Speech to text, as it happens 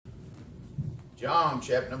John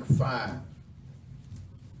chapter number 5.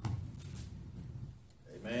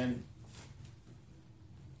 Amen.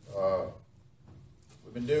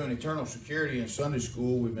 We've been doing eternal security in Sunday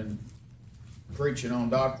school. We've been preaching on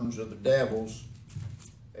doctrines of the devils.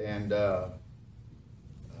 And 1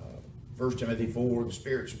 Timothy 4, the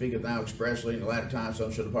Spirit speaketh now expressly, in the latter times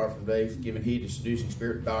some shall depart from faith, giving heed to seducing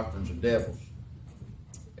spirit and doctrines of devils.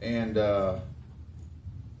 And the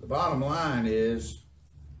bottom line is,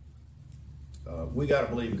 we got to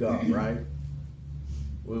believe God, right?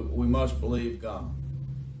 We must believe God.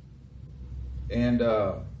 And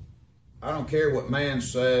I don't care what man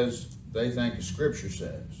says they think the Scripture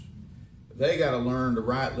says. They got to learn to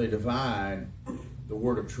rightly divide the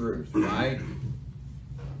word of truth, right?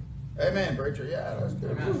 Amen, preacher. Yeah, that's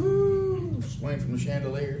good. Woo-hoo. Swing from the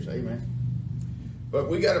chandeliers. Amen. But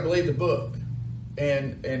we got to believe the book.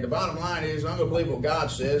 And the bottom line is, I'm going to believe what God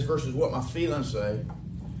says versus what my feelings say.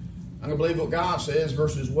 I'm going to believe what God says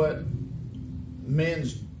versus what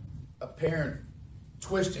men's apparent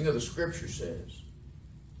twisting of the Scripture says.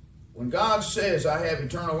 When God says I have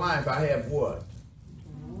eternal life, I have what?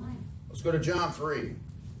 Eternal life. Let's go to John 3.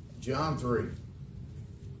 John 3.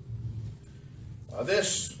 A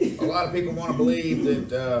lot of people want to believe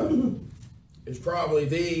that is probably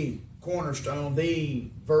the cornerstone, the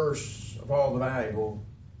verse of all the Bible.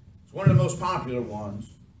 It's one of the most popular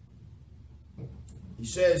ones. He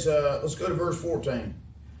says, let's go to verse 14.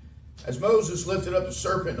 As Moses lifted up the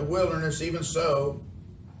serpent in the wilderness, even so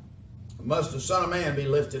must the Son of Man be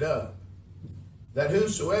lifted up, that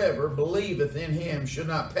whosoever believeth in him should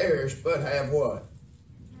not perish, but have what?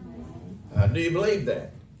 Do you believe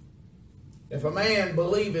that? If a man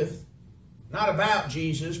believeth not about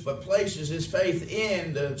Jesus, but places his faith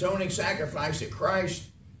in the atoning sacrifice that Christ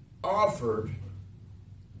offered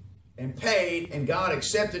and paid, and God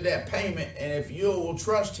accepted that payment, and if you will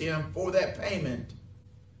trust him for that payment,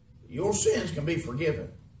 your sins can be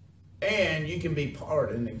forgiven, and you can be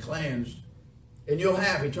pardoned and cleansed, and you'll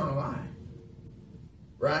have eternal life.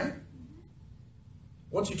 Right?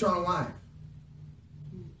 What's eternal life?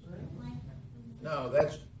 No,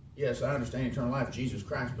 yes, I understand eternal life, Jesus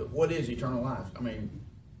Christ, but what is eternal life? I mean,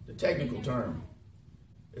 the technical term.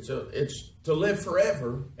 It's to live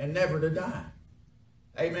forever and never to die.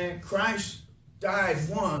 Amen. Christ died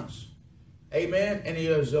once. Amen. And he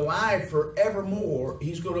is alive forevermore.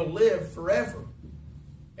 He's going to live forever.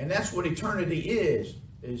 And that's what eternity is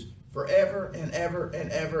forever and ever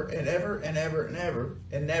and ever and ever and ever and ever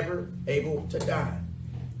and never able to die.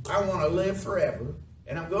 I want to live forever,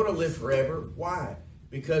 and I'm going to live forever. Why?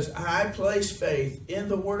 Because I place faith in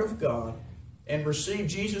the Word of God and received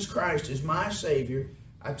Jesus Christ as my Savior.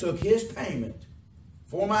 I took His payment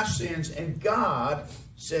for my sins, and God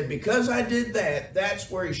said, because I did that,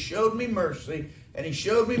 that's where He showed me mercy, and He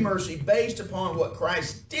showed me mercy based upon what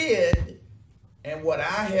Christ did and what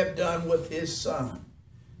I have done with His Son.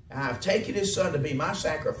 I have taken His Son to be my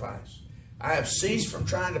sacrifice. I have ceased from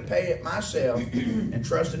trying to pay it myself and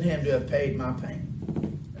trusting Him to have paid my payment.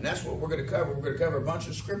 And that's what we're going to cover. We're going to cover a bunch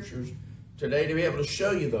of scriptures today to be able to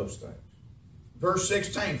show you those things. Verse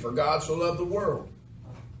 16, for God so loved the world.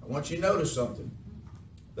 I want you to notice something.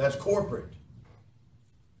 That's corporate.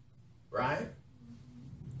 Right?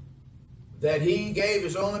 That He gave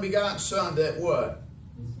His only begotten Son, that what?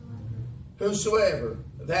 Whosoever.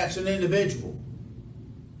 That's an individual.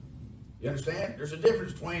 You understand? There's a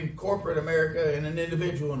difference between corporate America and an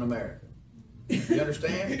individual in America. You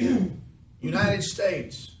understand? United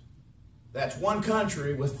States. That's one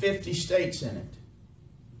country with 50 states in it.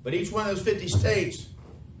 But each one of those 50 states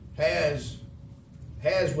has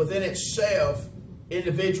within itself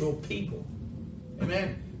individual people.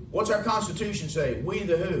 Amen? What's our Constitution say? We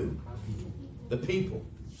the who? The people.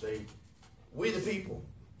 See? We the people.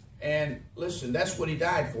 And listen, that's what He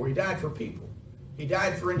died for. He died for people. He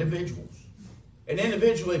died for individuals. And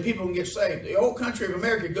individually, people can get saved. The whole country of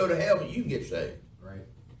America can go to hell, but you can get saved. Right.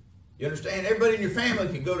 You understand? Everybody in your family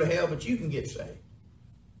can go to hell, but you can get saved.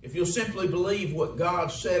 If you'll simply believe what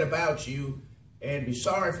God said about you and be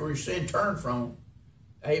sorry for your sin, turn from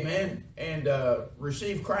it, amen, and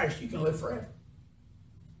receive Christ, you can live forever.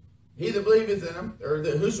 He that believeth in Him, or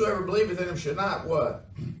that whosoever believeth in Him should not what?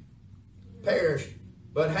 Perish,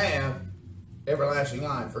 but have everlasting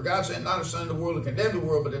life. For God sent not His Son into the world to condemn the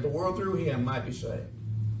world, but that the world through Him might be saved.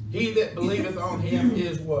 He that believeth on Him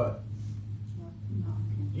is what?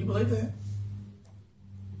 Do you believe that?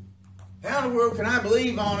 How in the world can I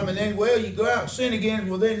believe on Him and then, well, you go out and sin again,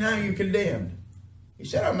 well, then now you're condemned. He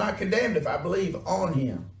said, I'm not condemned if I believe on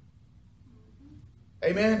Him.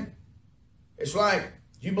 Amen? It's like,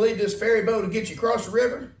 do you believe this ferry boat will get you across the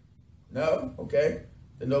river? No? Okay.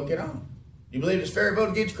 Then don't get on. You believe this ferry boat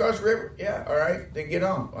will get you across the river? Yeah, all right, then get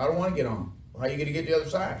on. I don't want to get on. Well, how are you going to get to the other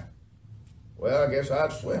side? Well, I guess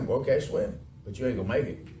I'd swim. Okay, swim. But you ain't going to make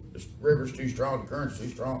it. The river's too strong, the current's too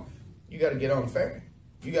strong. You got to get on the ferry.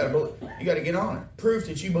 You got to get on it. Proof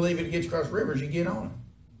that you believe it gets across rivers, you get on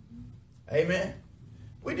it. Amen.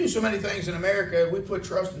 We do so many things in America. We put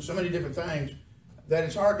trust in so many different things that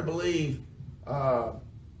it's hard to believe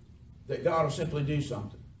that God will simply do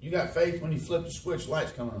something. You got faith when you flip the switch,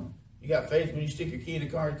 lights coming on. You got faith when you stick your key in the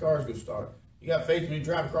car, your car's going to start. You got faith when you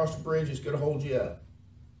drive across the bridge, it's going to hold you up.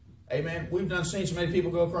 Amen. We've seen so many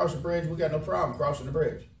people go across the bridge, we got no problem crossing the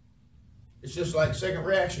bridge. It's just like second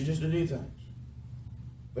reaction just to do things.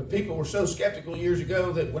 But people were so skeptical years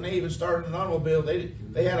ago that when they even started an automobile,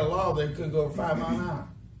 they had a law that couldn't go over 5 miles an hour.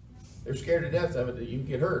 They're scared to death of it that you can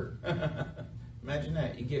get hurt. Imagine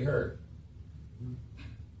that, you get hurt.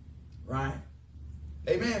 Right?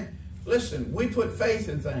 Amen. Listen, we put faith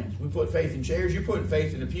in things. We put faith in chairs. You're putting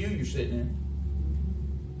faith in the pew you're sitting in.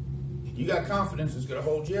 You got confidence it's going to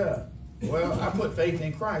hold you up. Well, I put faith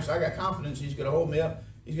in Christ. I got confidence he's going to hold me up.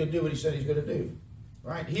 He's going to do what he said he's going to do.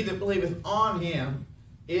 Right? He that believeth on him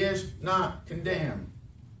is not condemned.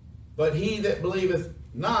 But he that believeth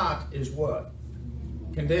not is what?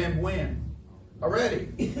 Condemned when? Already.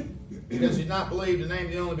 Because he's not believed the name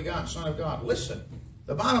of the only begotten Son of God. Listen,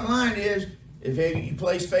 the bottom line is, if you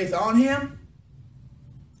place faith on him,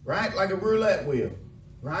 right, like a roulette wheel,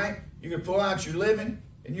 right, you're going to pull out your living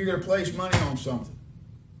and you're going to place money on something.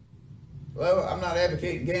 Well, I'm not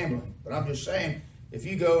advocating gambling, but I'm just saying, if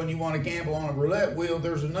you go and you want to gamble on a roulette wheel,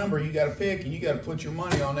 there's a number you got to pick and you got to put your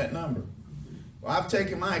money on that number. Well, I've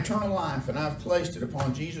taken my eternal life and I've placed it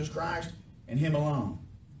upon Jesus Christ and him alone.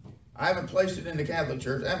 I haven't placed it in the Catholic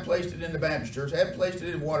Church. I haven't placed it in the Baptist Church. I haven't placed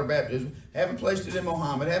it in water baptism. I haven't placed it in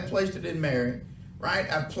Muhammad. I haven't placed it in Mary. Right?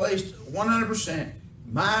 I've placed 100%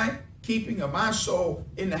 my keeping of my soul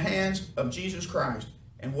in the hands of Jesus Christ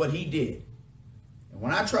and what he did. And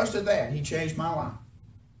when I trusted that, he changed my life.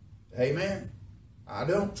 Amen. I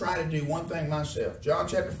don't try to do one thing myself. John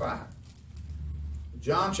chapter 5.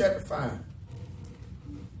 John chapter 5.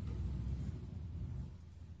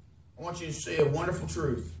 I want you to see a wonderful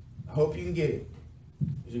truth. I hope you can get it.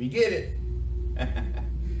 Because if you get it,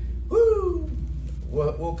 woo,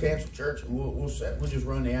 we'll cancel church and we'll just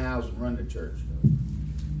run the aisles and run the church.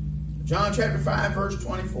 John chapter 5, verse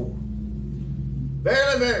 24.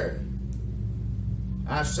 Verily, verily,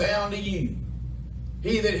 I say unto you,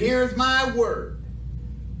 he that heareth my word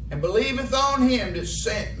and believeth on him that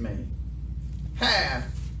sent me hath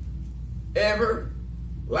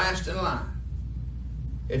everlasting life.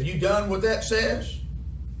 Have you done what that says?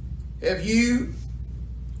 Have you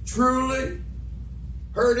truly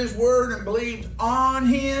heard his word and believed on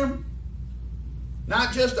him?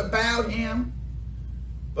 Not just about him,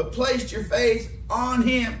 but placed your faith on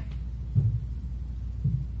him.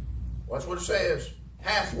 Watch what it says.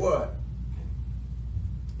 Hath what?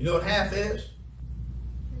 You know what hath is?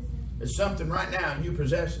 It's something right now you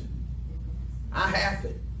possessing. I hath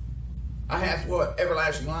it. I hath what?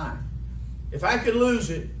 Everlasting life. If I could lose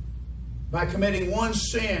it by committing one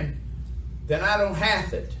sin, then I don't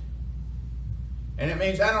hath it. And it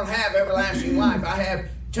means I don't have everlasting life. I have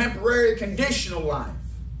temporary conditional life.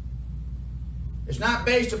 It's not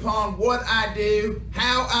based upon what I do,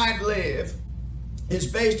 how I live. It's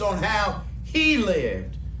based on how he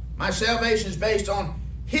lived. My salvation is based on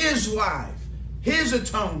his life, his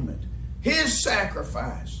atonement, his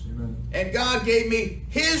sacrifice. Amen. And God gave me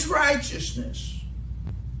his righteousness.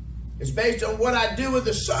 It's based on what I do with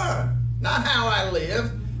the Son, not how I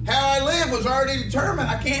live. How I live was already determined.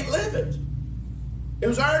 I can't live it. It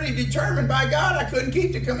was already determined by God. I couldn't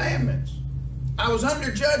keep the commandments. I was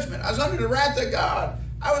under judgment. I was under the wrath of God.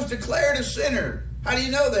 I was declared a sinner. How do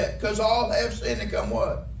you know that? Because all have sinned and come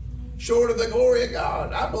what? Short of the glory of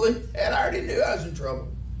God. I believe that. I already knew I was in trouble.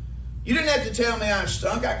 You didn't have to tell me I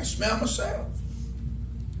stunk. I could smell myself.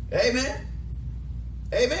 Amen.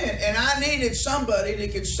 Amen. And I needed somebody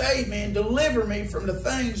that could save me and deliver me from the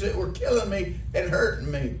things that were killing me and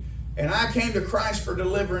hurting me. And I came to Christ for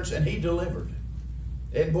deliverance, and he delivered.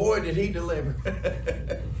 And boy, did he deliver.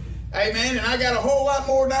 Amen. And I got a whole lot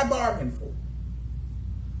more than I bargained for.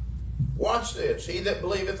 Watch this. He that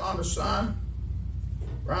believeth on the Son,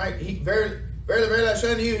 right? Verily, verily, I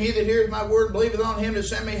say unto you, he that heareth my word and believeth on him that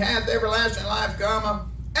sent me hath everlasting life,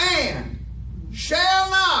 and shall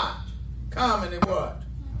not come into what?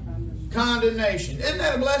 Condemnation. Isn't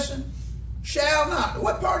that a blessing? Shall not.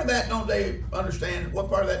 What part of that don't they understand? What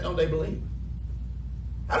part of that don't they believe?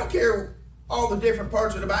 I don't care all the different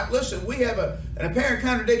parts of the Bible. Listen, we have an apparent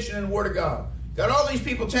contradiction in the Word of God. Got all these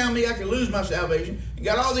people telling me I can lose my salvation. And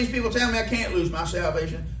got all these people telling me I can't lose my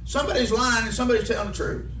salvation. Somebody's lying and somebody's telling the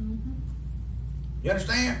truth. You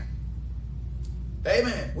understand?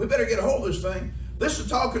 Amen. We better get a hold of this thing. This is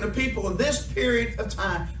talking to people in this period of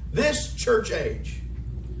time, this church age.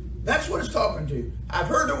 That's what it's talking to. I've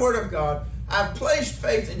heard the word of God. I've placed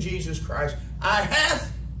faith in Jesus Christ. I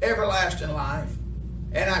have everlasting life,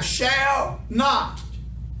 and I shall not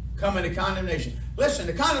come into condemnation. Listen,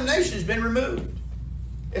 the condemnation has been removed.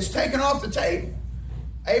 It's taken off the table.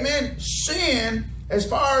 Amen. Sin, as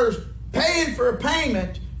far as paying for a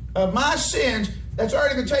payment of my sins, that's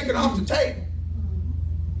already been taken off the table.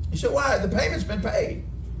 You say, why? The payment's been paid.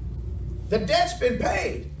 The debt's been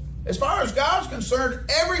paid. As far as God's concerned,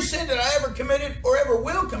 every sin that I ever committed or ever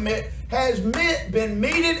will commit has been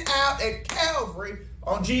meted out at Calvary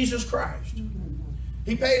on Jesus Christ.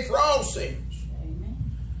 He paid for all sins.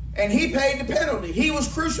 And he paid the penalty. He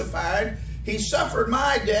was crucified. He suffered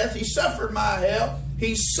my death. He suffered my hell.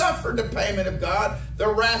 He suffered the payment of God.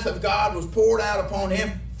 The wrath of God was poured out upon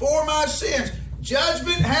him for my sins.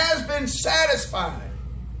 Judgment has been satisfied.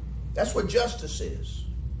 That's what justice is.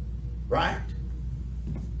 Right?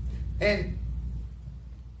 And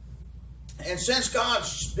since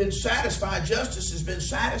God's been satisfied, justice has been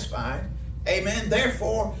satisfied. Amen.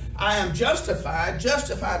 Therefore, I am justified.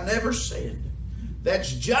 Justified, never sinned.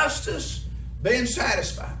 That's justice being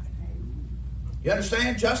satisfied. You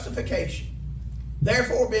understand? Justification.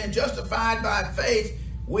 Therefore, being justified by faith,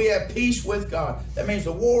 we have peace with God. That means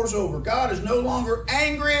the war's over. God is no longer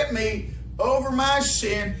angry at me over my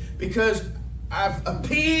sin because I've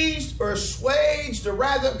appeased or assuaged the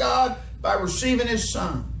wrath of God by receiving his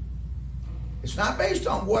Son. It's not based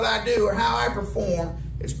on what I do or how I perform.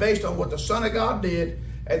 It's based on what the Son of God did,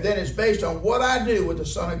 and then it's based on what I do with the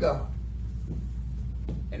Son of God.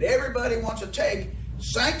 And everybody wants to take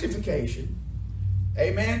sanctification,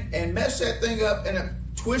 amen, and mess that thing up and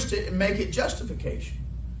twist it and make it justification.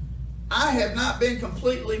 I have not been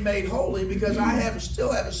completely made holy because I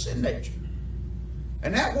still have a sin nature.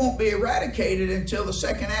 And that won't be eradicated until the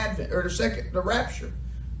second advent, or the rapture.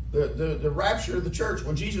 The rapture of the church,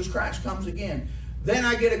 when Jesus Christ comes again. Then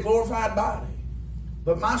I get a glorified body.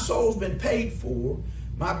 But my soul's been paid for.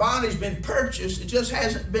 My body's been purchased. It just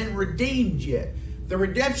hasn't been redeemed yet. The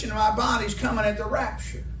redemption of my body's coming at the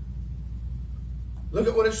rapture. Look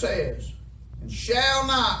at what it says. And shall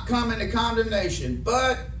not come into condemnation,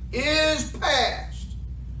 but is passed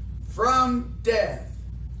from death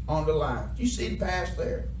onto life. Do you see the past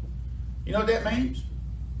there? You know what that means?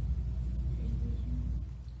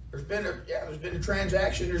 There's been a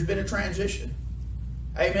transaction. There's been a transition.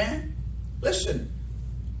 Amen? Listen,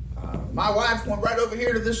 my wife went right over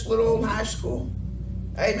here to this little old high school.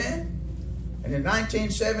 Amen? And in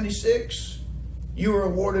 1976, you were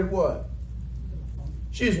awarded what?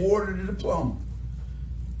 She was awarded a diploma.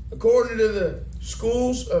 According to the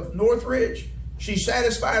schools of Northridge, she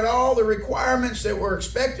satisfied all the requirements that were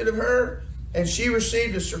expected of her, and she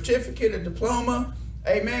received a certificate, a diploma.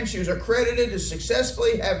 Amen. She was accredited to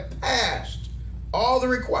successfully have passed all the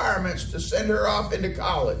requirements to send her off into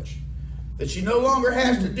college. That she no longer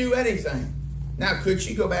has to do anything. Now, could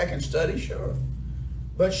she go back and study? Sure.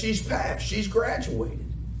 But she's passed. She's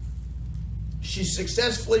graduated. She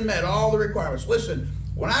successfully met all the requirements. Listen,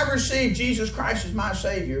 when I received Jesus Christ as my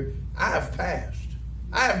Savior, I have passed.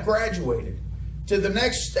 I have graduated to the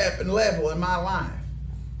next step and level in my life.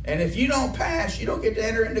 And if you don't pass, you don't get to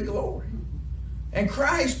enter into glory. And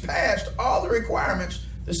Christ passed all the requirements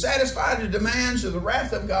to satisfy the demands of the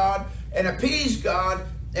wrath of God and appease God,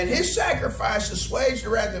 and his sacrifice assuaged the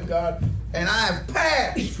wrath of God, and I have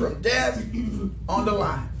passed from death onto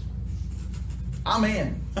life. I'm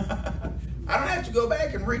in. I don't have to go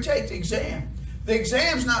back and retake the exam. The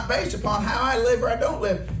exam's not based upon how I live or I don't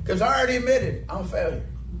live, because I already admitted I'm a failure.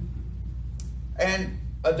 And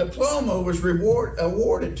a diploma was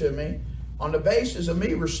awarded to me on the basis of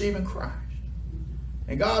me receiving Christ.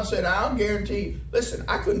 And God said, I'll guarantee you. Listen,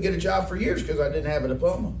 I couldn't get a job for years because I didn't have a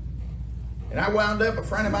diploma. And I wound up, a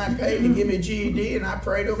friend of mine paid to give me a GED, and I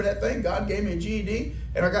prayed over that thing. God gave me a GED,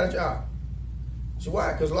 and I got a job. So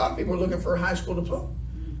why? Because a lot of people are looking for a high school diploma.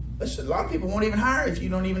 Listen, a lot of people won't even hire if you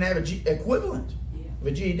don't even have an equivalent of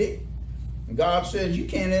a GED. And God says you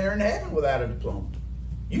can't enter into heaven without a diploma.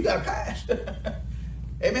 You got to pass.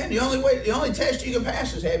 Amen. The only test you can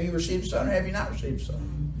pass is, have you received the Son or have you not received the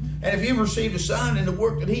Son? And if you've received the Son and the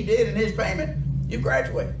work that he did in his payment, you've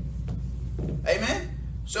graduated. Amen.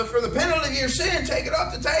 So for the penalty of your sin, take it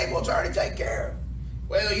off the table. It's already taken care of.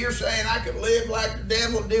 Well, you're saying I could live like the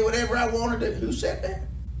devil and do whatever I want to do. Who said that?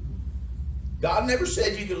 God never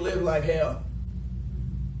said you could live like hell.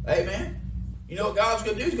 Amen. You know what God's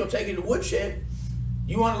going to do? He's going to take you to the woodshed.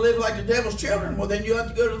 You want to live like the devil's children? Well, then you have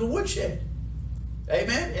to go to the woodshed.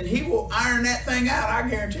 Amen? And he will iron that thing out, I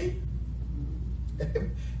guarantee you.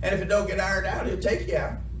 And if it don't get ironed out, he'll take you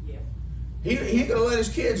out. Yeah. He ain't going to let his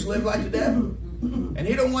kids live like the devil. And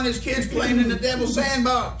he don't want his kids playing in the devil's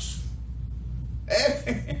sandbox.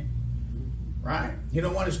 Right? He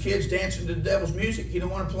don't want his kids dancing to the devil's music. He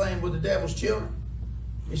don't want them playing with the devil's children.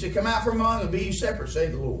 He said, come out from among and be ye separate, say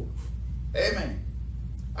the Lord. Amen.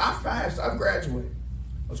 I've passed. I've graduated.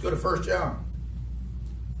 Let's go to 1 John.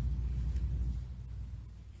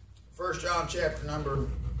 1 John chapter number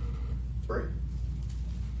 3.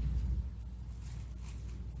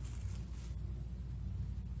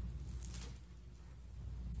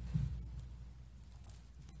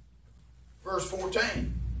 Verse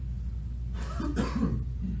 14.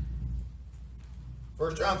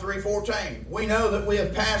 1 John 3:14. We know that we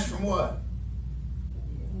have passed from what?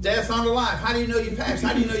 Death unto life. How do you know you passed?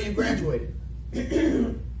 How do you know you graduated?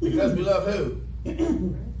 Because we love who?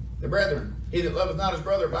 The brethren. He that loveth not his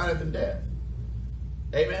brother abideth in death.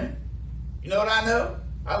 Amen. You know what I know?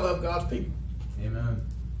 I love God's people. Amen.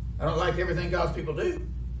 I don't like everything God's people do.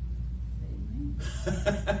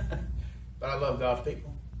 But I love God's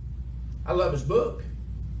people. I love his book.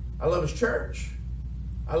 I love his church.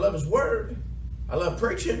 I love his word. I love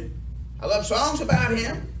preaching. I love songs about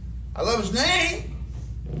him. I love his name.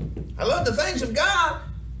 I love the things of God.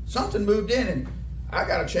 Something moved in and I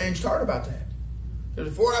got a changed heart about that. Because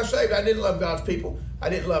before I was saved, I didn't love God's people. I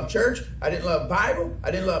didn't love church. I didn't love Bible.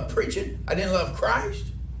 I didn't love preaching. I didn't love Christ.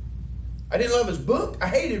 I didn't love his book. I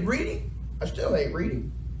hated reading. I still hate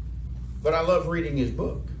reading. But I love reading his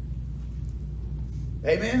book.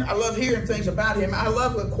 Amen. I love hearing things about him. I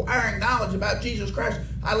love acquiring knowledge about Jesus Christ.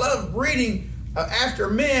 I love reading after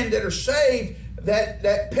men that are saved,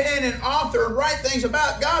 that pen and author and write things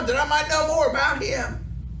about God that I might know more about him.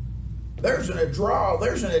 There's a draw,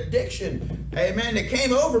 there's an addiction, amen, that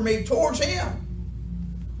came over me towards him.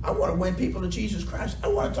 I want to win people to Jesus Christ. I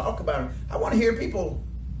want to talk about him. I want to hear people,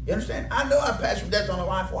 you understand? I know I've passed from death unto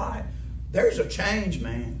life. Why? There's a change,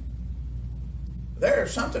 man.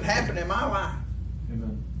 There's something happened in my life.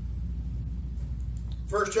 Amen.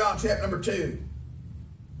 1 John chapter number 2.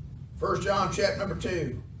 1 John chapter number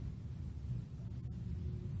 2.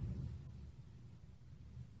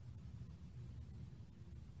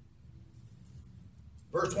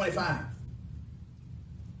 Verse 25.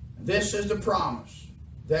 This is the promise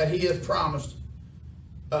that he hath promised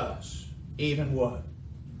us. Even what?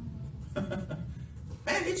 Man,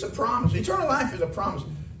 it's a promise. Eternal life is a promise.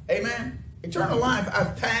 Amen. Eternal life,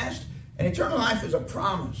 I've passed, and eternal life is a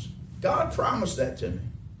promise. God promised that to me.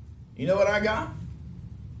 You know what I got?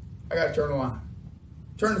 I got eternal life.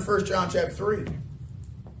 Turn to 1 John chapter 3.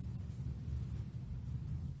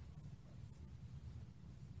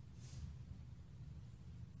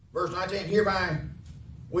 Verse 19, hereby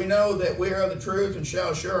we know that we are of the truth and shall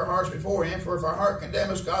assure our hearts before him. For if our heart condemn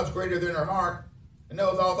us, God's greater than our heart and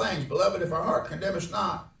knoweth all things. Beloved, if our heart condemn us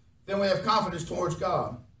not, then we have confidence towards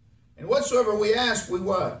God. And whatsoever we ask, we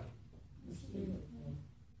what?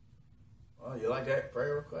 Well, you like that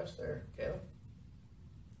prayer request there, Caleb?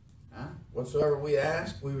 Huh? Whatsoever we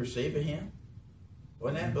ask, we receive of him.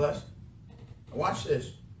 Wasn't that blessed? Now watch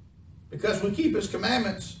this. Because we keep his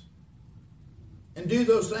commandments and do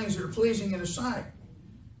those things that are pleasing in his sight.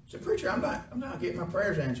 So, preacher, I'm not getting my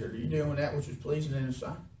prayers answered. Are you doing that which is pleasing in his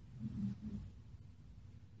sight?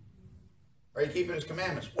 Are you keeping his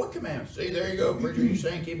commandments? What commandments? See, there you go, preacher. You're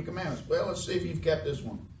saying keep the commandments. Well, let's see if you've kept this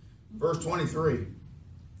one. Verse 23.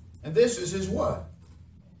 And this is his what?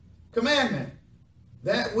 Commandment.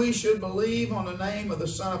 That we should believe on the name of the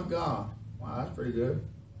Son of God. Wow, that's pretty good.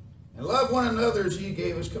 And love one another as he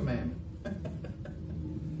gave us commandment.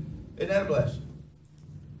 Isn't that a blessing?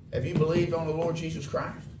 Have you believed on the Lord Jesus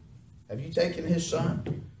Christ? Have you taken his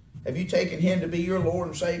Son? Have you taken him to be your Lord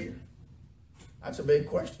and Savior? That's a big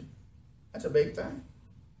question. That's a big thing.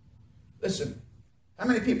 Listen, how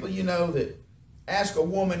many people you know that ask a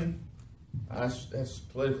woman, that's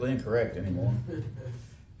politically incorrect anymore.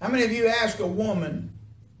 How many of you ask a woman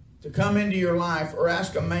to come into your life, or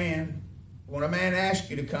ask a man, when a man asked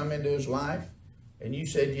you to come into his life, and you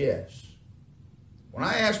said yes? When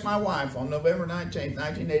I asked my wife on November 19th,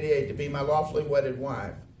 1988 to be my lawfully wedded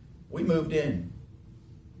wife, we moved in.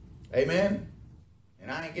 Amen? And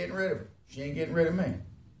I ain't getting rid of her. She ain't getting rid of me.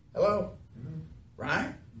 Hello? Mm-hmm. Right?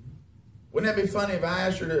 Mm-hmm. Wouldn't that be funny if I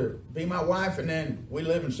asked her to be my wife and then we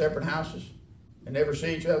live in separate houses and never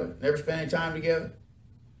see each other, never spend any time together?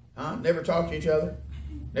 Huh? Never talk to each other,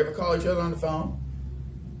 never call each other on the phone.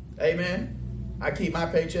 Amen? I keep my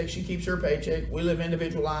paycheck, she keeps her paycheck. We live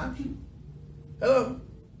individual lives. Hello?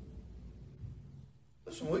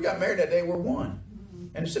 Listen, when we got married that day, we're one.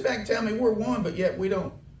 And to sit back and tell me we're one, but yet we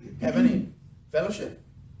don't have any fellowship,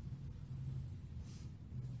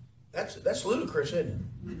 that's ludicrous, isn't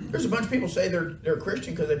it? There's a bunch of people say they're a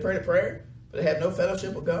Christian because they pray the prayer, but they have no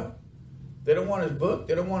fellowship with God. They don't want his book.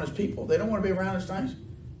 They don't want his people. They don't want to be around his things.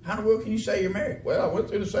 How in the world can you say you're married? Well, I went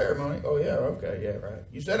through the ceremony. Oh, yeah, okay, yeah, right.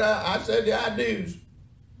 You said I said the I do's.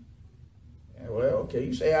 Yeah, well, okay,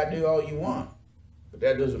 you say I do all you want, but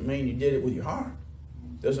that doesn't mean you did it with your heart.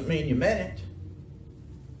 Doesn't mean you meant it.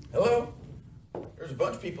 Hello? There's a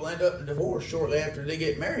bunch of people end up in divorce shortly after they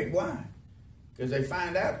get married. Why? Because they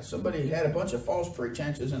find out that somebody had a bunch of false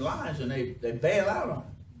pretenses and lies, and they bail out on it.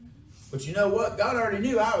 But you know what? God already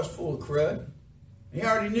knew I was full of crud. He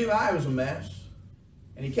already knew I was a mess.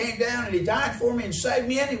 And he came down and he died for me and saved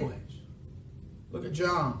me anyways. Look at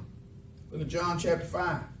John. Look at John chapter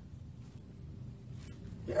 5.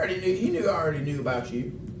 He already knew about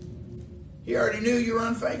you. He already knew you were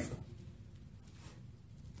unfaithful.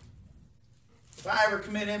 If I ever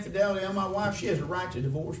commit infidelity on my wife, she has a right to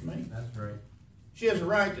divorce me. That's right. She has a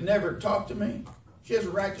right to never talk to me. She has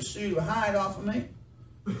a right to sue to hide off of me.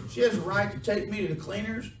 She has a right to take me to the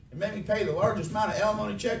cleaners and make me pay the largest amount of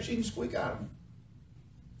alimony check she can squeak out of me.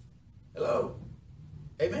 Hello?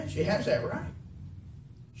 Amen? She has that right.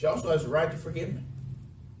 She also has the right to forgive me.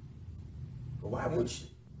 But why would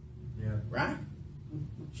she? Yeah. Right?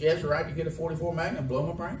 She has the right to get a 44 Magnum and blow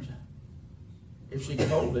my brains out. If she can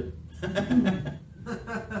hold it.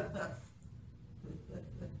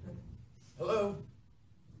 Hello?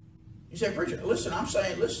 You say, preacher, listen, I'm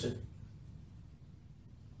saying, listen.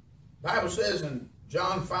 The Bible says in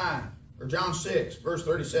John 5, or John 6, verse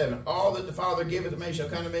 37, all that the Father giveth to me shall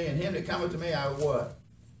come to me, and him that cometh to me I will what?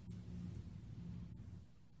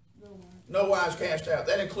 No wise cast out.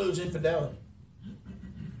 That includes infidelity.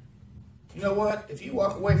 You know what? If you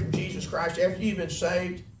walk away from Jesus Christ after you've been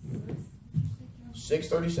saved,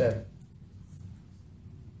 6:37.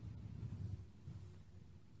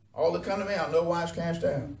 All that come to me, I'll no wise cast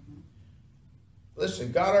out.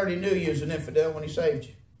 Listen, God already knew you was an infidel when he saved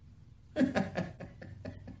you. He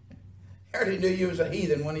already knew you was a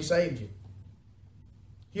heathen when he saved you.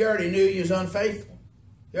 He already knew you was unfaithful.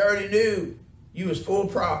 He already knew you was full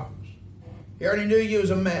of problems. He already knew you was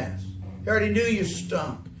a mess. He already knew you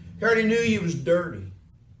stunk. He already knew you was dirty.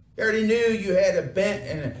 He already knew you had a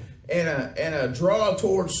bent and a draw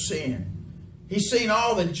towards sin. He's seen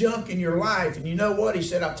all the junk in your life, and you know what? He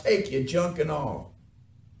said, I'll take you, junk and all.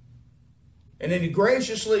 And then he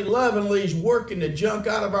graciously, lovingly is working the junk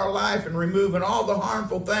out of our life and removing all the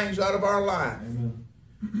harmful things out of our life. Amen.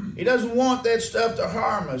 He doesn't want that stuff to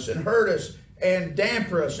harm us and hurt us and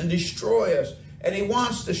damper us and destroy us. And he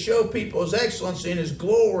wants to show people his excellency and his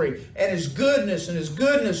glory and his goodness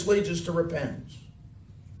leads us to repentance.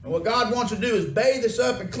 And what God wants to do is bathe us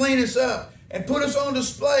up and clean us up and put us on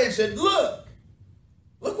display and said, look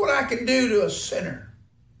what I can do to a sinner.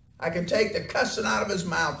 I can take the cussing out of his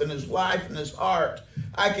mouth and his life and his heart.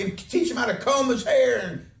 I can teach him how to comb his hair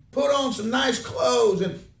and put on some nice clothes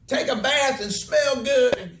and take a bath and smell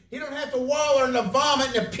good. And he don't have to waller in the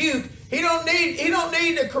vomit and the puke. He don't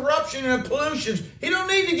need the corruption and the pollutions. He don't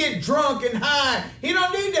need to get drunk and high. He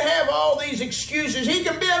don't need to have all these excuses. He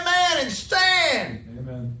can be a man and stand.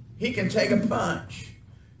 Amen. He can take a punch.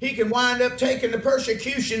 He can wind up taking the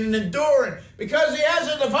persecution and enduring because he has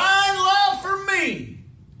a divine love for me.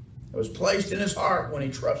 It was placed in his heart when he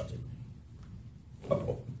trusted me.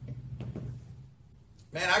 Oh.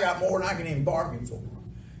 Man, I got more than I can even bargain for.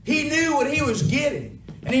 He knew what he was getting.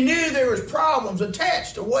 And he knew there was problems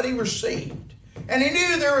attached to what he received. And he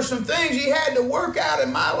knew there were some things he had to work out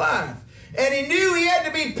in my life. And he knew he had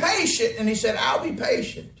to be patient. And he said, I'll be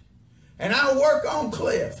patient. And I'll work on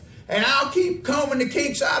Cliff. And I'll keep combing the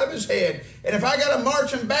kinks out of his head. And if I got to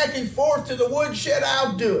march him back and forth to the woodshed,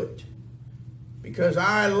 I'll do it. Because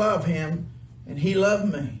I love him and he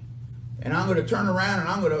loved me. And I'm going to turn around and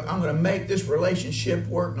I'm going to make this relationship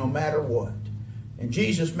work no matter what. And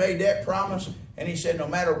Jesus made that promise. And he said, no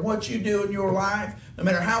matter what you do in your life, no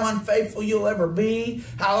matter how unfaithful you'll ever be,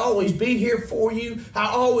 I'll always be here for you.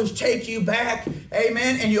 I'll always take you back.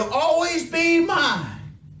 Amen. And you'll always be mine.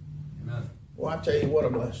 Amen. Well, I tell you what a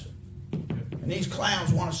blessing. And these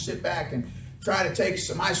clowns want to sit back and try to take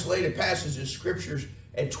some isolated passages of scriptures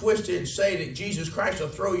and twist it and say that Jesus Christ will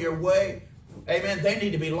throw your way. Amen. They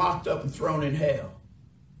need to be locked up and thrown in hell.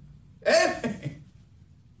 Amen.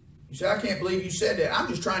 You say, I can't believe you said that. I'm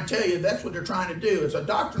just trying to tell you that's what they're trying to do. It's a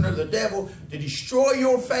doctrine of the devil to destroy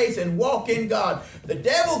your faith and walk in God. The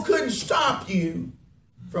devil couldn't stop you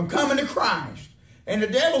from coming to Christ. And the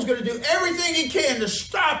devil's going to do everything he can to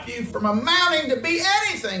stop you from amounting to be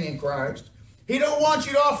anything in Christ. He don't want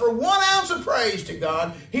you to offer 1 ounce of praise to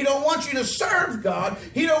God. He don't want you to serve God.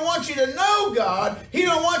 He don't want you to know God. He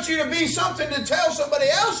don't want you to be something to tell somebody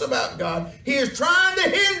else about God. He is trying to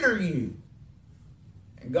hinder you.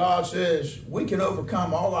 And God says, we can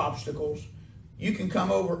overcome all obstacles. You can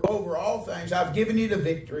come over all things. I've given you the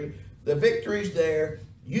victory. The victory's there.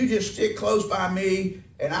 You just stick close by me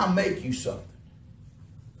and I'll make you something.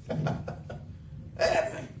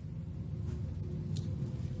 Amen.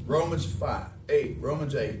 Romans 8.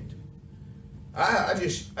 I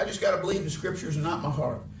just got to believe the scriptures and not my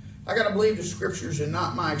heart. I got to believe the scriptures and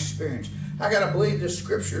not my experience. I got to believe the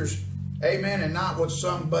scriptures, amen, and not what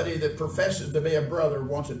somebody that professes to be a brother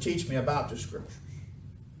wants to teach me about the scriptures.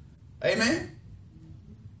 Amen.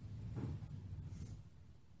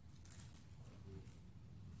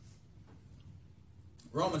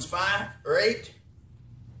 Romans 8.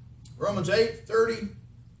 Romans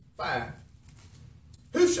 8:35.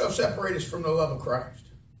 Who shall separate us from the love of Christ?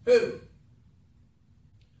 Who?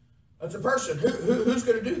 That's a person. Who's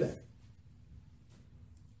going to do that?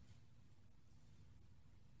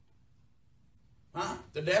 Huh?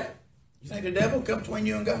 The devil? You think the devil will come between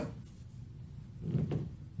you and God?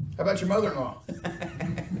 How about your mother-in-law?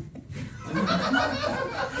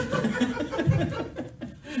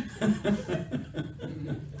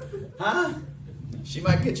 Huh? She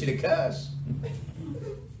might get you to cuss.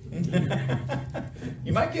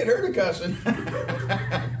 You might get her to cussing.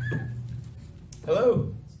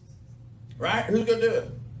 Hello? Right? Who's going to do it?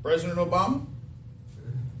 President Obama?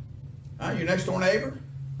 Huh? Your next door neighbor?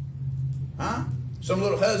 Huh? Some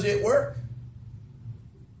little hussy at work?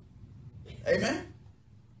 Amen?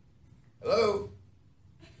 Hello?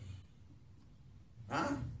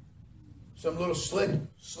 Huh? Some little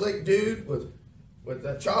slick dude with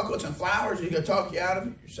chocolates and flowers, he's going to talk you out of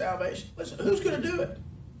your salvation. Listen, who's going to do it?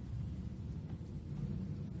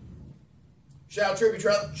 Shall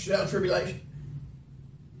tribulation.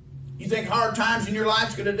 You think hard times in your life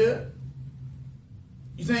is going to do it?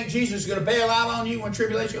 You think Jesus is going to bail out on you when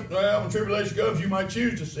tribulation comes? Well, when tribulation comes, you might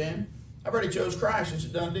choose to sin. I've already chose Christ. It's a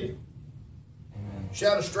done deal.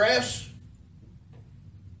 Shout of stress.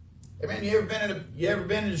 Amen. You ever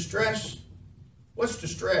been in distress? What's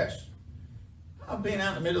distress? I've been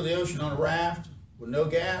out in the middle of the ocean on a raft with no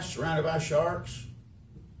gas, surrounded by sharks.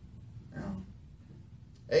 You know?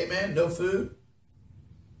 Amen. No food.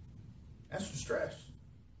 That's distress.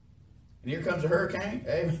 And here comes a hurricane.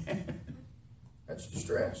 Amen. That's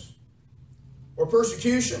distress. Or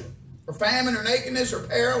persecution, or famine, or nakedness, or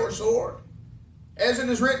peril, or sword. As it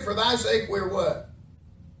is written, for thy sake we're what?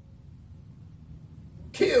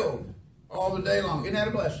 Killed all the day long. Isn't that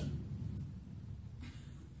a blessing?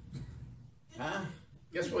 Huh?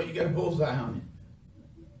 Guess what? You got a bullseye on you.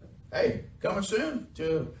 Hey, coming soon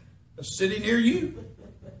to a city near you.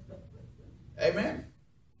 Amen.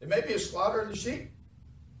 It may be a slaughter of the sheep.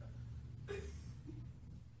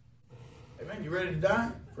 Amen. You ready to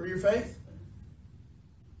die for your faith?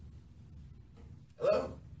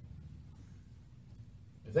 Hello?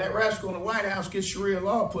 If that rascal in the White House gets Sharia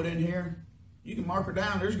law put in here, you can mark her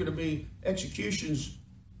down. There's going to be executions,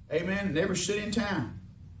 amen, in every city in town.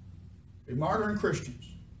 Be martyring Christians.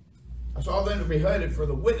 I saw them to be beheaded for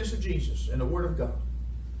the witness of Jesus and the Word of God.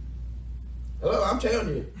 Hello, I'm telling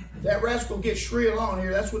you, if that rascal gets Sharia law in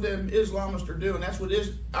here, that's what the Islamists are doing. That's what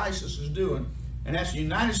ISIS is doing. And that's the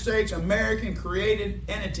United States American created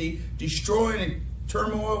entity destroying and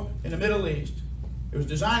turmoil in the Middle East. It was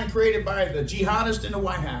designed and created by the jihadist in the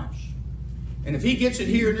White House. And if he gets it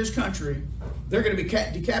here in this country, they're going to be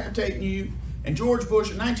decapitating you. And George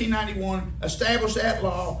Bush in 1991 established that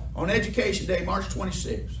law on Education Day, March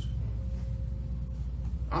 26th.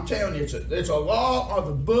 I'm telling you, it's a law of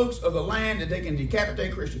the books of the land that they can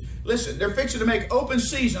decapitate Christians. Listen, they're fixing to make open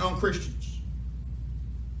season on Christians.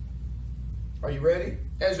 Are you ready?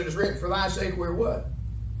 As it is written, for thy sake we're what?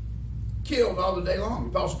 Killed all the day long.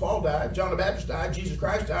 Apostle Paul died. John the Baptist died. Jesus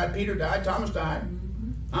Christ died. Peter died. Thomas died.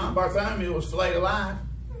 Bartholomew was filleted alive.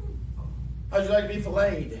 How'd you like to be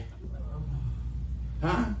filleted?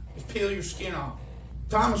 Huh? Just peel your skin off.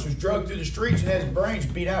 Thomas was drugged through the streets and had his brains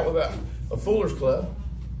beat out with a fuller's club.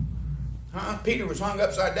 Huh? Peter was hung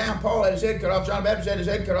upside down. Paul had his head cut off. John the Baptist had his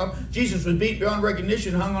head cut off. Jesus was beat beyond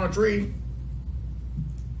recognition, hung on a tree.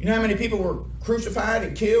 You know how many people were crucified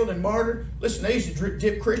and killed and martyred? Listen, they used to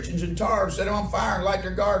dip Christians in tar, set them on fire and light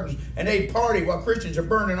their gardens, and they'd party while Christians are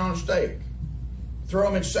burning on a stake. Throw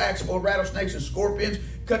them in sacks full of rattlesnakes and scorpions,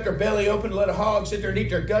 cut their belly open, let a hog sit there and eat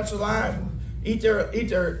their guts alive, eat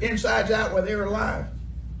their insides out while they were alive.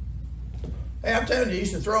 Hey, I'm telling you,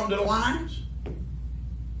 used to throw them to the lions.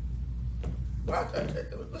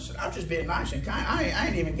 Listen, I'm just being nice and kind. I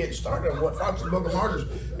ain't even getting started on what Fox and Book of Martyrs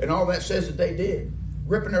and all that says that they did.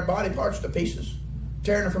 Ripping their body parts to pieces.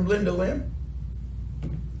 Tearing them from limb to limb.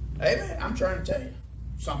 Amen. I'm trying to tell you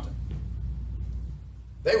something.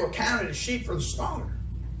 They were counted as sheep for the slaughter.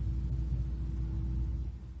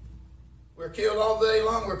 We're killed all day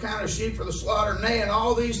long. We're counted as sheep for the slaughter. Nay, in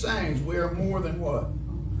all these things, we are more than what?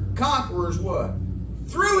 Conquerors what?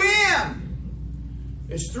 Through Him.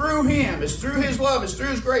 It's through Him. It's through His love. It's through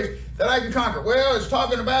His grace that I can conquer. Well, it's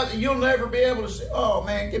talking about that you'll never be able to say, oh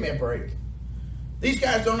man, give me a break. These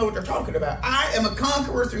guys don't know what they're talking about. I am a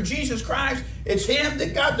conqueror through Jesus Christ. It's Him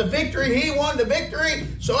that got the victory. He won the victory.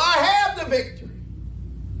 So I have the victory.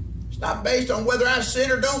 It's not based on whether I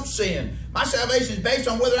sin or don't sin. My salvation is based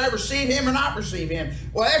on whether I receive Him or not receive Him.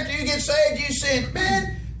 Well, after you get saved, you sin.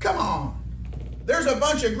 Man, come on. There's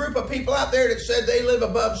a group of people out there that said they live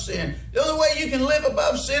above sin. The only way you can live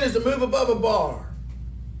above sin is to move above a bar.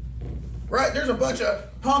 Right? There's a bunch of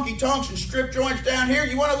honky-tonks and strip joints down here.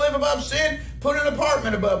 You want to live above sin? Put an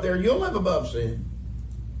apartment above there. You'll live above sin.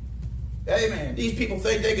 Amen. These people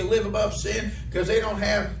think they can live above sin because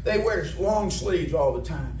they wear long sleeves all the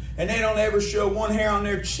time. And they don't ever show one hair on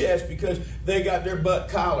their chest because they got their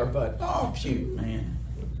collar butt. Oh, cute, man.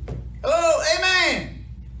 Hello, amen.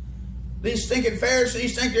 These stinking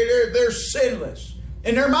Pharisees think they're sinless.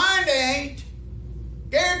 In their mind, they ain't.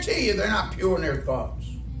 Guarantee you they're not pure in their thoughts.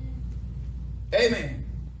 Amen.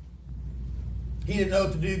 He didn't know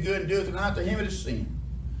what to do good and do it not, to him it is sin.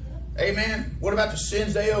 Amen. What about the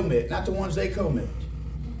sins they omit, not the ones they commit?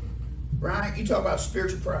 Right? You talk about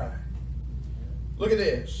spiritual pride. Look at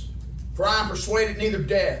this. For I am persuaded neither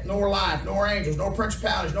death, nor life, nor angels, nor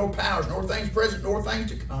principalities, nor powers, nor things present, nor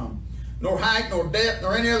things to come, nor height, nor depth,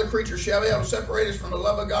 nor any other creature shall be able to separate us from the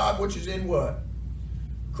love of God, which is in what?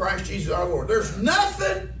 Christ Jesus our Lord. There's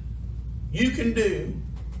nothing you can do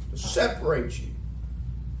to separate you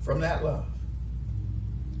from that love.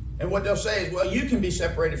 And what they'll say is, well, you can be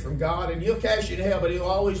separated from God and He'll cast you to hell, but He'll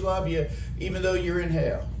always love you even though you're in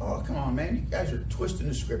hell. Oh, come on, man. You guys are twisting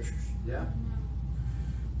the scriptures. Yeah.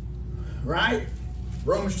 Right?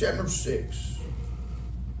 Romans chapter number 6.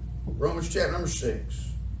 Romans chapter number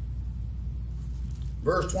 6.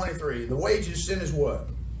 Verse 23. The wages of sin is what?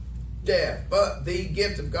 Death. But the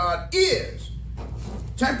gift of God is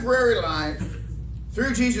temporary life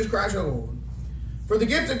through Jesus Christ our Lord. For the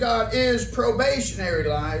gift of God is probationary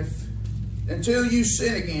life until you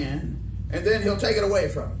sin again, and then He'll take it away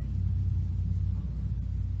from you.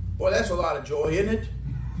 Boy, that's a lot of joy, isn't it?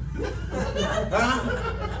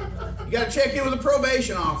 Huh? You got to check in with a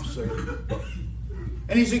probation officer.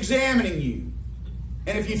 And he's examining you.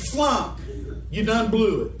 And if you flunk, you done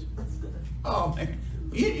blew it. Oh, man.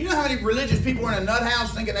 You know how many religious people are in a nut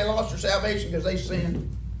house thinking they lost their salvation because they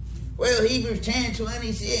sinned? Well, Hebrews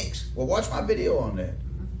 10:26. Well, watch my video on that.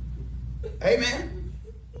 Amen.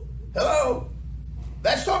 Hello.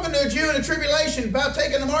 That's talking to a Jew in a tribulation about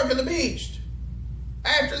taking the mark of the beast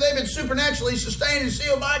after they've been supernaturally sustained and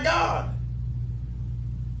sealed by God.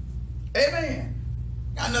 Amen.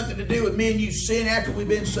 Got nothing to do with me and you sin after we've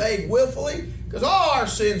been saved willfully, because all our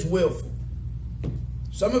sin's willful.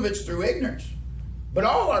 Some of it's through ignorance, but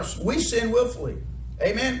we sin willfully.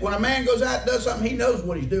 Amen. When a man goes out and does something, he knows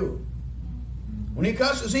what he's doing. When he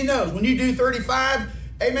cusses, he knows. When you do 35,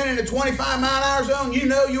 amen, in a 25-mile-an-hour zone, you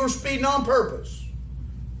know you're speeding on purpose.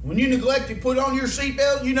 When you neglect to put on your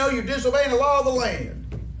seatbelt, you know you're disobeying the law of the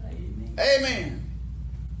land. Amen.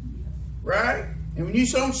 Right? And when you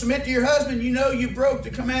don't submit to your husband, you know you broke the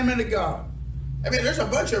commandment of God. I mean, there's a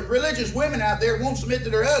bunch of religious women out there who won't submit to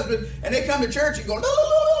their husband, and they come to church and go,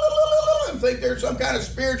 and think they're some kind of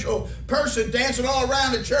spiritual person dancing all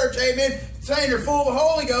around the church, amen, saying they're full of the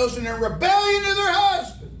Holy Ghost, and they're rebellion to their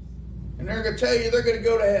husband. And they're going to tell you they're going to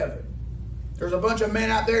go to heaven. There's a bunch of men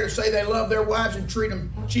out there that say they love their wives and treat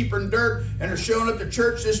them cheaper than dirt, and they're showing up to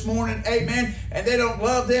church this morning, amen, and they don't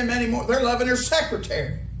love them anymore. They're loving their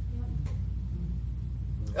secretary.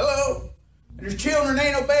 Hello? And there's children that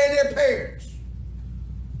ain't obeying their parents.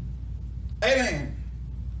 Amen.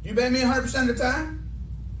 You obey me 100% of the time?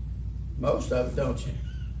 Most of it, don't you?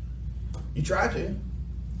 You try to.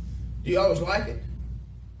 Do you always like it?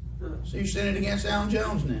 So you're sinning against Alan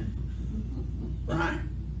Jones then. Right?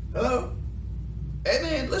 Hello?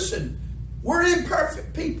 Amen. Listen, we're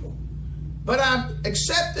imperfect people. But I've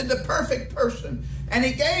accepted the perfect person. And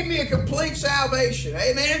He gave me a complete salvation.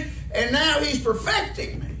 Amen. And now He's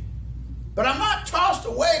perfecting me. But I'm not tossed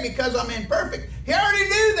away because I'm imperfect. He already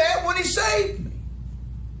knew that when He saved me.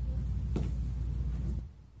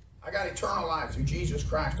 I got eternal life through Jesus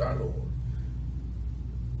Christ our Lord.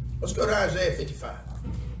 Let's go to Isaiah 55.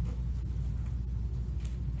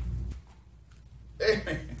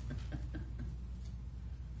 Amen.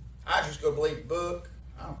 I just go believe the book.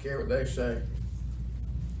 I don't care what they say.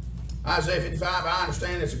 Isaiah 55, I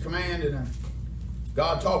understand it's a command and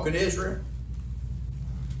God talking to Israel.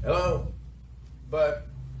 Hello? But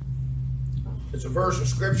it's a verse of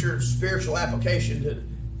Scripture, it's spiritual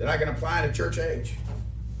application that I can apply to church age.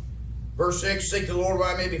 Verse 6, seek the Lord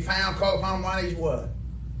while he may be found, call upon him while he's what?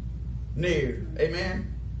 Near.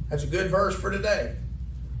 Amen? That's a good verse for today.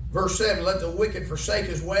 Verse 7, let the wicked forsake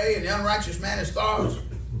his way and the unrighteous man his thoughts.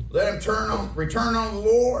 Let him return on the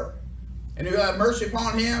Lord, and he will have mercy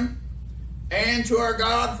upon him and to our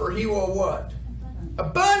God, for he will what?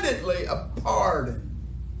 Abundantly pardon.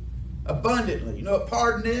 Abundantly. You know what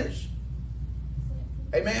pardon is?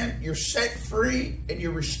 Amen. You're set free and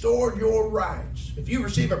you're restored your rights. If you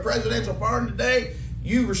receive a presidential pardon today,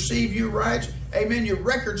 you receive your rights. Amen. Your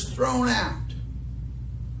record's thrown out.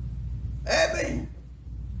 Amen.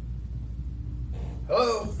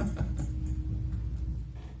 Hello.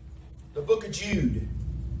 The book of Jude.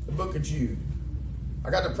 The book of Jude. I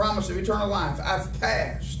got the promise of eternal life. I've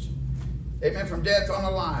passed. Amen. From death unto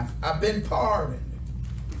life. I've been pardoned.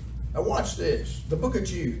 Now watch this. The book of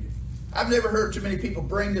Jude. I've never heard too many people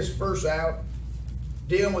bring this verse out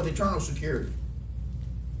dealing with eternal security.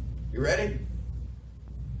 You ready?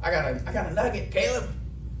 I got a nugget, Caleb.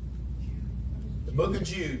 The book of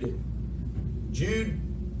Jude. Jude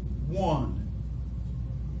 1.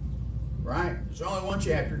 Right? There's only one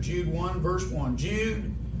chapter. Jude 1, verse 1.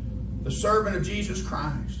 Jude, the servant of Jesus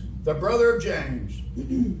Christ, the brother of James,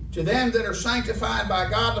 to them that are sanctified by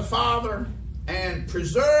God the Father and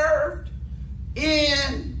preserved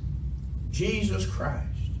in Jesus Christ.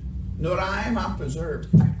 You know what I am? I'm preserved.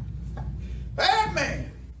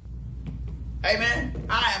 Amen. Amen.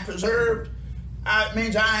 I am preserved. It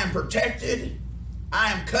means I am protected.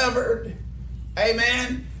 I am covered.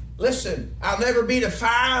 Amen. Listen, I'll never be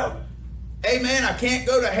defiled. Amen. I can't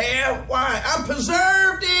go to hell. Why? I'm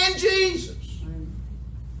preserved in Jesus.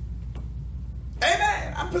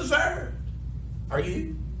 Amen. I'm preserved. Are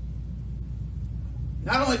you?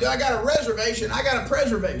 Not only do I got a reservation, I got a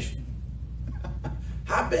preservation.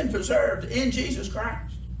 I've been preserved in Jesus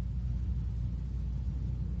Christ.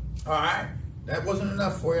 All right. That wasn't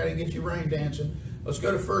enough for you. I didn't get you rain dancing. Let's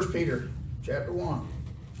go to 1 Peter chapter 1.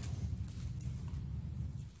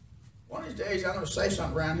 One of these days I'm going to say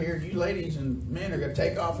something around here. You ladies and men are going to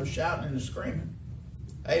take off and shouting and screaming.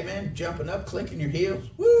 Amen. Jumping up, clicking your heels.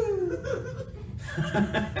 Woo!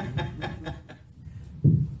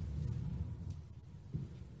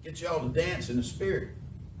 Get y'all to dance in the spirit.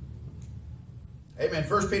 Amen.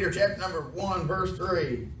 1 Peter chapter number 1, verse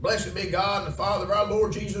 3. Blessed be God and the Father of our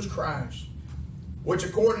Lord Jesus Christ, which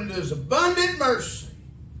according to his abundant mercy,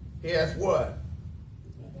 he hath what?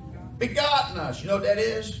 Begotten us. You know what that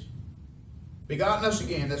is? Begotten us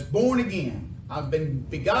again. That's born again. I've been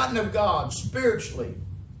begotten of God spiritually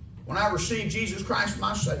when I received Jesus Christ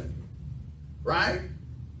my Savior. Right?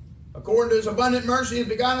 According to his abundant mercy, he has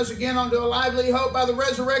begotten us again unto a lively hope by the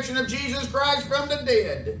resurrection of Jesus Christ from the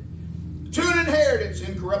dead, to an inheritance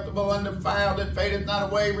incorruptible, undefiled, that fadeth not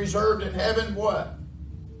away, reserved in heaven. What?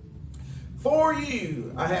 For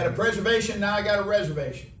you. I had a preservation, now I got a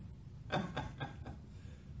reservation.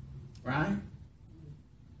 Right?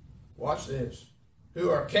 Watch this. Who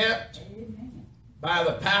are kept by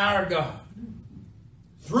the power of God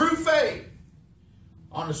through faith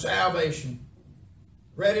on the salvation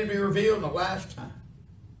ready to be revealed in the last time.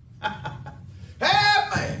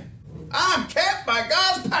 Amen. I'm kept by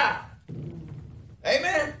God's power.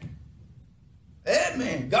 Amen.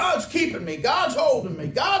 Amen. God's keeping me. God's holding me.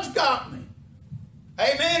 God's got me.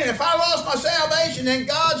 Amen. And if I lost my salvation, then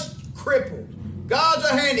God's crippled. God's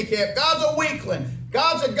a handicap. God's a weakling.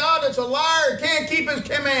 God's a God that's a liar and can't keep his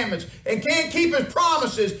commandments and can't keep his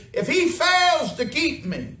promises if he fails to keep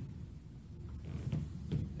me.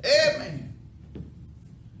 Amen.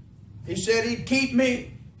 He said he'd keep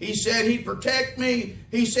me. He said he'd protect me.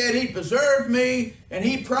 He said he'd preserve me. And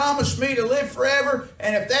he promised me to live forever.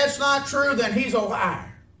 And if that's not true, then he's a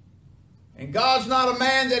liar. And God's not a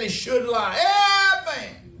man that he should lie.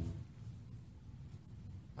 Amen.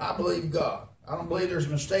 I believe God. I don't believe there's a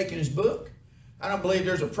mistake in his book. I don't believe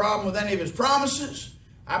there's a problem with any of his promises.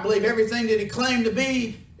 I believe everything that he claimed to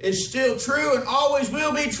be is still true and always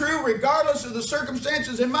will be true, regardless of the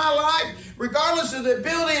circumstances in my life, regardless of the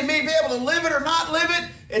ability of me to be able to live it or not live it.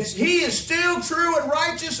 He is still true and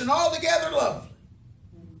righteous and altogether lovely.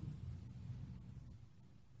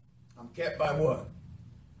 I'm kept by what?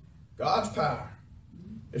 God's power.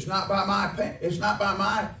 It's not by my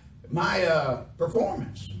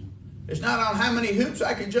performance. It's not on how many hoops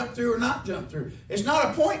I can jump through or not jump through. It's not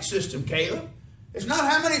a point system, Caleb. It's not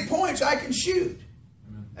how many points I can shoot.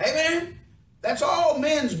 Amen? That's all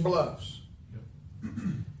men's bluffs.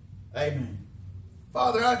 Amen.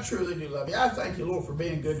 Father, I truly do love you. I thank you, Lord, for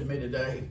being good to me today.